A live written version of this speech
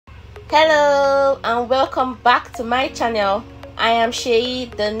Hello and welcome back to my channel. I am Seyi,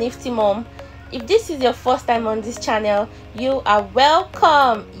 the nifty mom. If this is your first time on this channel, you are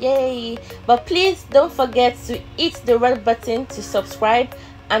welcome. Yay! But please don't forget to hit the red button to subscribe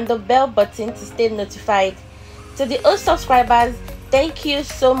and the bell button to stay notified. To the old subscribers, thank you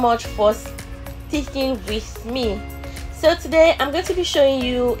so much for sticking with me. So today I'm going to be showing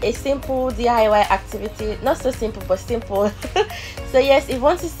you a simple DIY activity. Not so simple, but simple. So yes, if you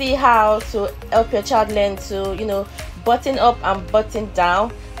want to see how to help your child learn to button up and button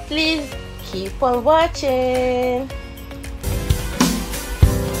down, please keep on watching.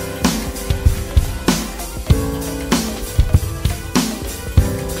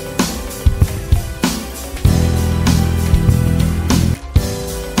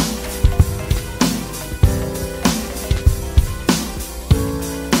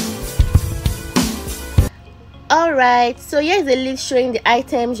 Alright, so here's a list showing the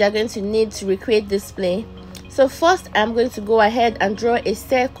items you're going to need to recreate this play. So first, I'm going to go ahead and draw a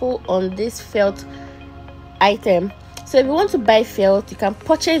circle on this felt item. So if you want to buy felt, you can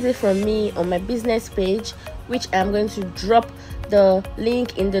purchase it from me on my business page, which I'm going to drop the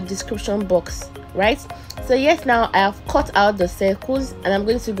link in the description box, right? So yes, now I have cut out the circles and I'm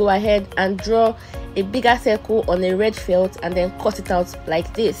going to go ahead and draw a bigger circle on a red felt and then cut it out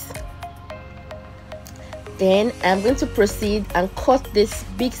like this. Then I'm going to proceed and cut this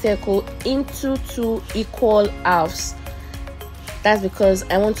big circle into two equal halves. That's because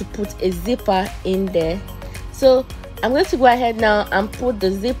I want to put a zipper in there. So I'm going to go ahead now and put the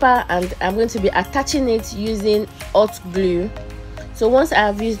zipper, and I'm going to be attaching it using hot glue. So once I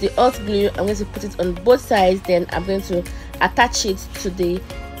have used the hot glue, I'm going to put it on both sides. Then I'm going to attach it to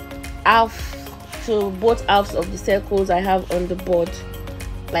both halves of the circles I have on the board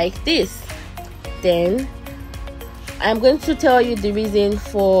like this. Then I'm going to tell you the reason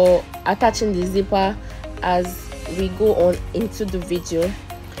for attaching the zipper as we go on into the video.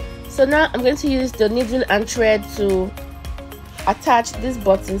 So now I'm going to use the needle and thread to attach this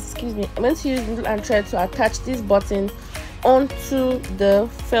button. I'm going to use needle and thread to attach this button onto the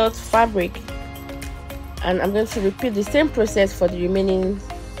felt fabric, and I'm going to repeat the same process for the remaining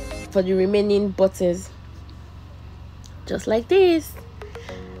buttons, just like this.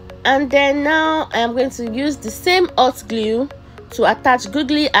 And then now I am going to use the same hot glue to attach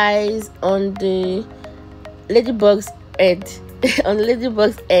googly eyes on the ladybug's head. On the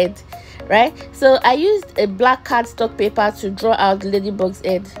ladybug's head, right? So I used a black cardstock paper to draw out the ladybug's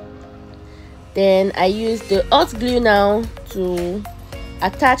head. Then I used the hot glue now to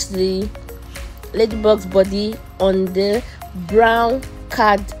attach the ladybug's body on the brown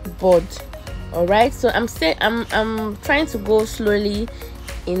cardboard. All right. So I'm trying to go slowly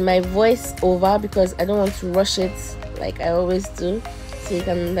in my voice over because I don't want to rush it like I always do, so you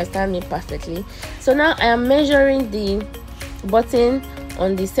can understand me perfectly. So now I am measuring the button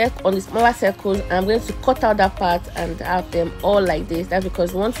on the smaller circles, and I'm going to cut out that part and have them all like this. That's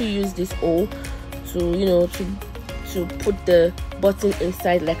because we want to use this hole to to put the button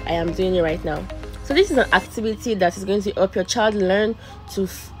inside, like I am doing it right now. So this is an activity that is going to help your child learn to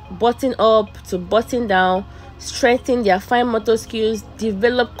button up, to button down, strengthen their fine motor skills,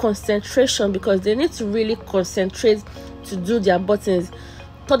 develop concentration, because they need to really concentrate to do their buttons.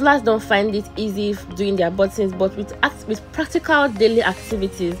 Toddlers don't find it easy doing their buttons, but with practical daily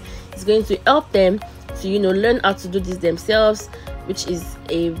activities, it's going to help them to learn how to do this themselves, which is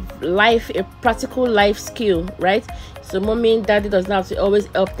a practical life skill, right? So mommy and daddy does not have to always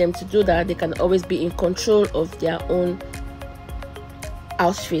help them to do that. They can always be in control of their own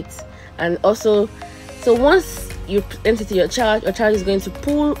outfits. And also, so once you present it to your child is going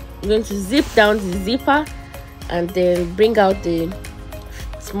to zip down the zipper and then bring out the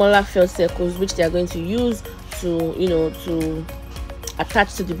smaller felt circles, which they are going to use to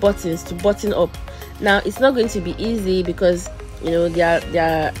attach to the buttons to button up. Now it's not going to be easy because they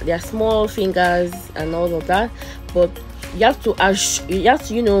are small fingers and all of that, but you have to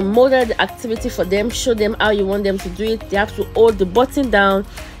model the activity for them, show them how you want them to do it. They have to hold the button down,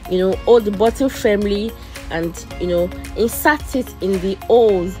 hold the button firmly, and insert it in the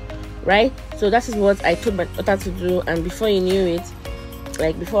holes, right? So that is what I told my daughter to do, and before you knew it,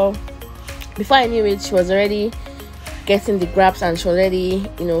 before I knew it, she was already getting the grabs, and she was already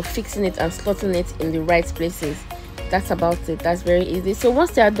fixing it and slotting it in the right places. That's about it. That's very easy. So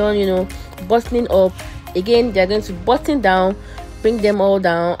once they are done buttoning up, again they're going to button down, bring them all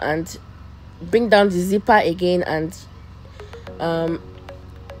down, and bring down the zipper again, and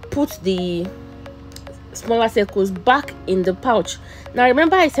put the smaller circles back in the pouch. Now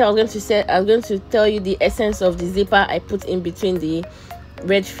remember I said I was going to tell you the essence of the zipper I put in between the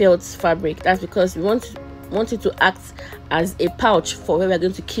red felt fabric. That's because we want it to act as a pouch for where we're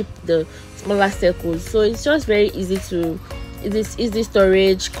going to keep the smaller circles. So it's just very easy to, easy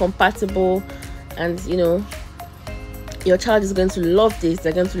storage, compatible, and you know, your child is going to love this.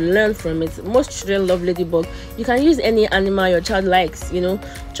 They're going to learn from it. Most children love ladybug. You can use any animal your child likes, you know.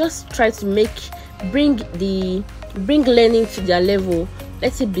 Just try to bring learning to their level.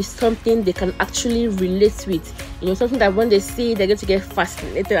 Let it be something they can actually relate with, you know, something that when they see, they're going to get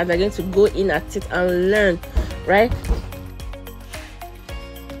fascinated and they're going to go in at it and learn, right?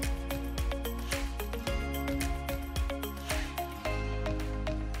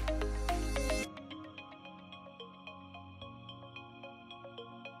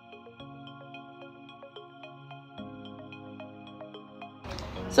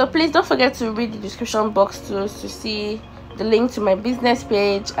 So please don't forget to read the description box to see the link to my business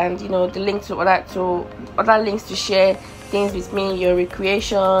page, and you know, the link to other links to share things with me, your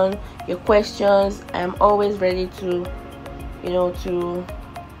recreation, your questions. I'm always ready to, you know, to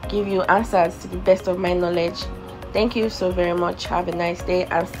give you answers to the best of my knowledge. Thank you so very much. Have a nice day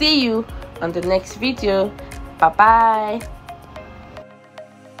and see you on the next video. Bye bye.